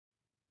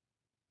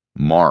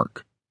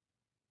Mark.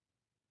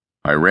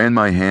 I ran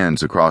my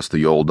hands across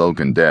the old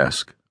oaken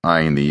desk,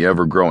 eyeing the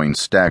ever-growing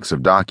stacks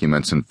of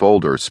documents and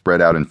folders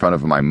spread out in front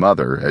of my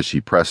mother as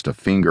she pressed a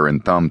finger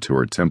and thumb to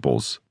her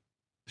temples.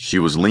 She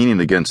was leaning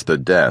against the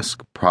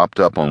desk, propped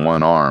up on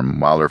one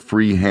arm, while her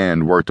free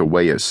hand worked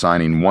away at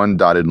signing one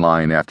dotted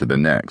line after the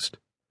next.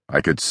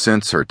 I could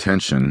sense her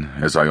tension,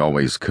 as I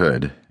always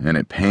could, and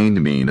it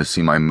pained me to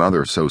see my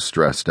mother so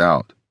stressed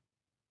out.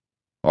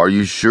 "Are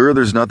you sure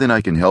there's nothing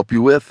I can help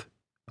you with?"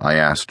 I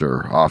asked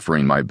her,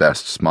 offering my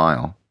best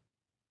smile.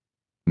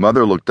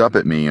 Mother looked up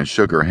at me and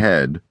shook her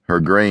head, her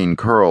graying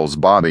curls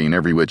bobbing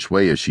every which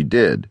way as she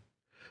did.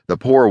 The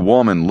poor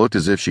woman looked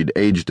as if she'd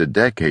aged a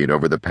decade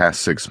over the past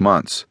 6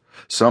 months,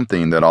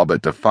 something that all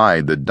but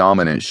defied the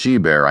dominant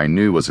she-bear I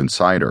knew was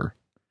inside her.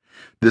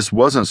 This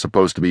wasn't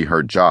supposed to be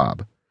her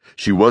job.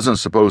 She wasn't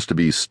supposed to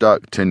be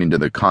stuck tending to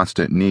the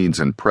constant needs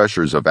and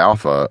pressures of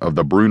Alpha of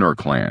the Brunner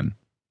clan.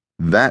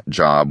 That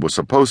job was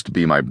supposed to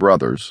be my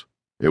brother's.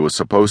 It was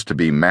supposed to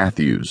be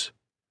Matthew's,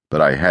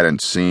 but I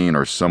hadn't seen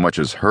or so much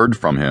as heard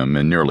from him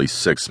in nearly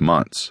 6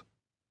 months.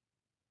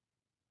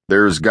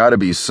 "There's got to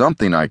be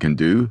something I can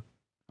do,"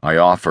 I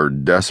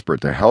offered, desperate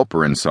to help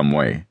her in some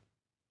way.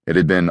 It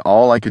had been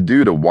all I could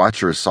do to watch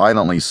her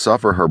silently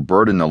suffer her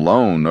burden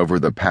alone over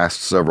the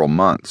past several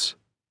months.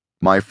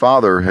 My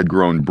father had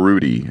grown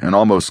broody and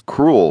almost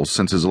cruel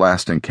since his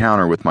last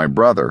encounter with my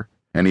brother,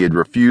 and he had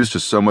refused to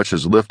so much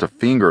as lift a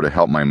finger to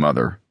help my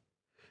mother.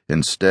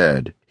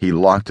 Instead, he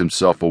locked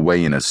himself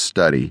away in his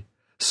study,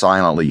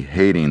 silently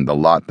hating the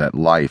lot that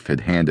life had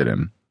handed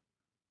him.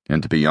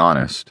 And to be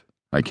honest,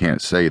 I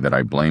can't say that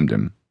I blamed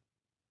him.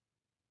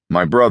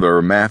 My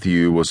brother,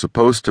 Matthew, was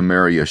supposed to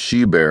marry a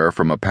she-bear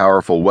from a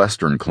powerful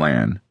Western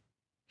clan.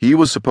 He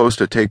was supposed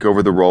to take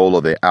over the role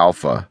of the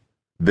Alpha,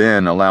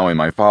 then allowing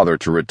my father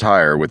to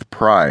retire with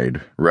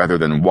pride rather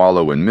than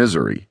wallow in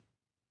misery.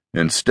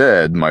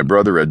 Instead, my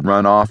brother had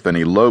run off and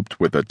eloped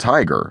with a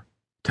tiger,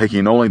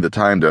 taking only the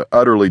time to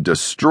utterly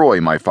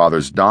destroy my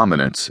father's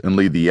dominance and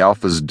leave the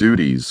Alpha's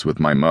duties with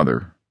my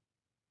mother.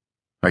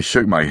 I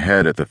shook my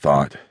head at the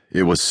thought.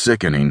 It was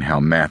sickening how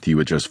Matthew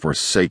had just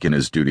forsaken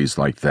his duties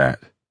like that.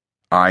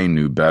 I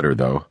knew better,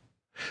 though.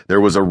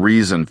 There was a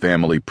reason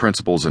family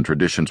principles and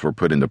traditions were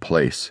put into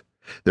place.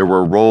 There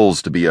were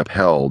roles to be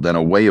upheld and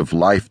a way of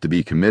life to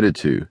be committed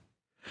to.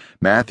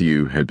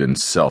 Matthew had been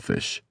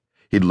selfish.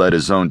 He'd let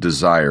his own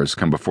desires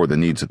come before the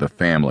needs of the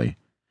family,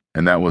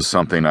 and that was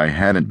something I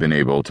hadn't been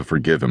able to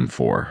forgive him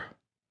for.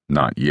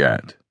 Not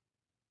yet.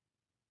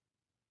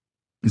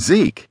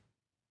 Zeke.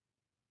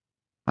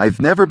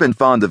 I've never been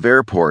fond of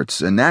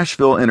airports, and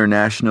Nashville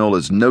International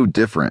is no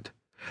different.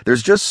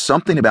 There's just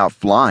something about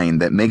flying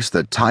that makes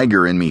the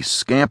tiger in me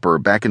scamper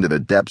back into the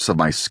depths of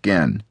my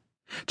skin.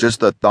 Just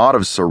the thought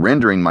of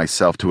surrendering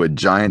myself to a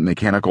giant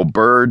mechanical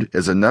bird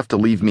is enough to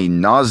leave me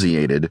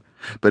nauseated,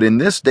 but in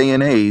this day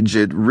and age,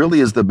 it really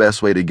is the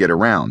best way to get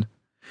around.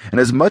 And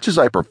as much as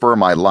I prefer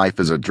my life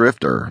as a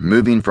drifter,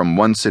 moving from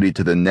one city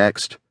to the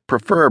next,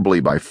 preferably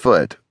by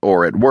foot,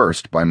 or at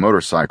worst by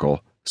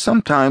motorcycle,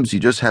 sometimes you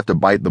just have to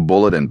bite the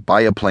bullet and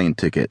buy a plane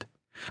ticket.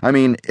 I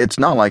mean, it's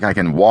not like I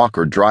can walk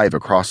or drive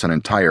across an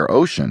entire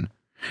ocean,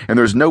 and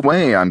there's no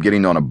way I'm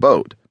getting on a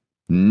boat.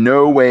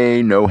 No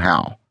way, no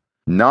how.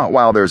 Not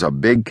while there's a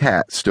big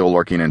cat still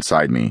lurking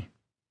inside me.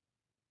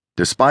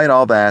 Despite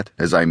all that,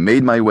 as I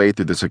made my way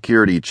through the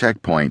security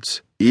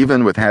checkpoints,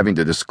 even with having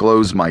to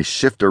disclose my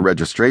shifter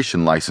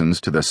registration license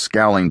to the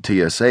scowling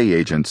TSA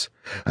agents,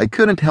 I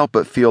couldn't help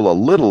but feel a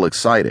little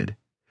excited.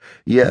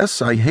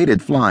 Yes, I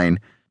hated flying,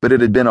 but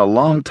it had been a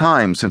long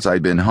time since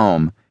I'd been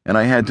home, and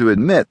I had to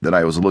admit that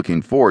I was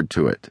looking forward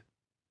to it.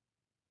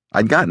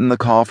 I'd gotten the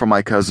call from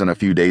my cousin a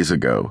few days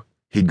ago.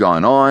 He'd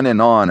gone on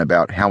and on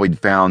about how he'd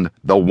found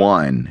the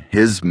one,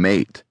 his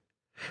mate.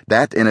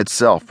 That in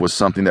itself was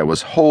something that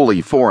was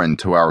wholly foreign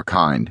to our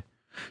kind.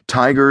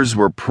 Tigers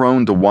were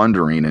prone to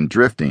wandering and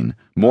drifting,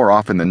 more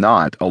often than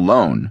not,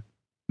 alone.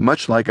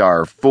 Much like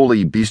our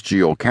fully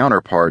bestial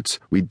counterparts,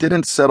 we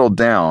didn't settle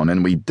down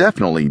and we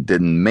definitely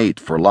didn't mate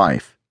for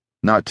life.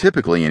 Not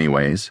typically,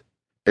 anyways.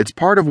 It's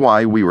part of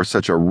why we were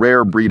such a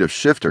rare breed of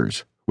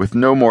shifters, with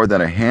no more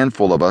than a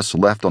handful of us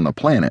left on the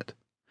planet.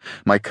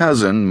 My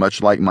cousin,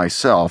 much like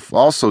myself,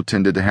 also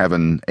tended to have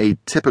an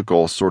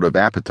atypical sort of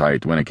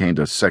appetite when it came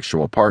to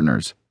sexual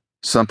partners,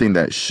 something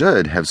that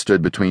should have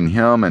stood between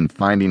him and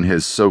finding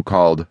his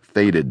so-called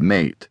fated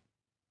mate.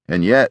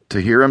 And yet,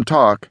 to hear him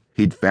talk,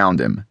 he'd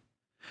found him.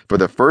 For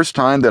the first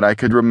time that I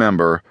could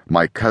remember,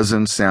 my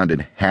cousin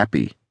sounded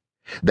happy.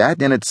 That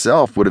in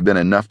itself would have been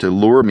enough to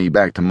lure me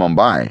back to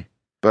Mumbai.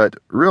 But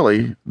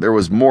really, there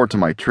was more to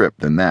my trip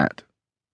than that.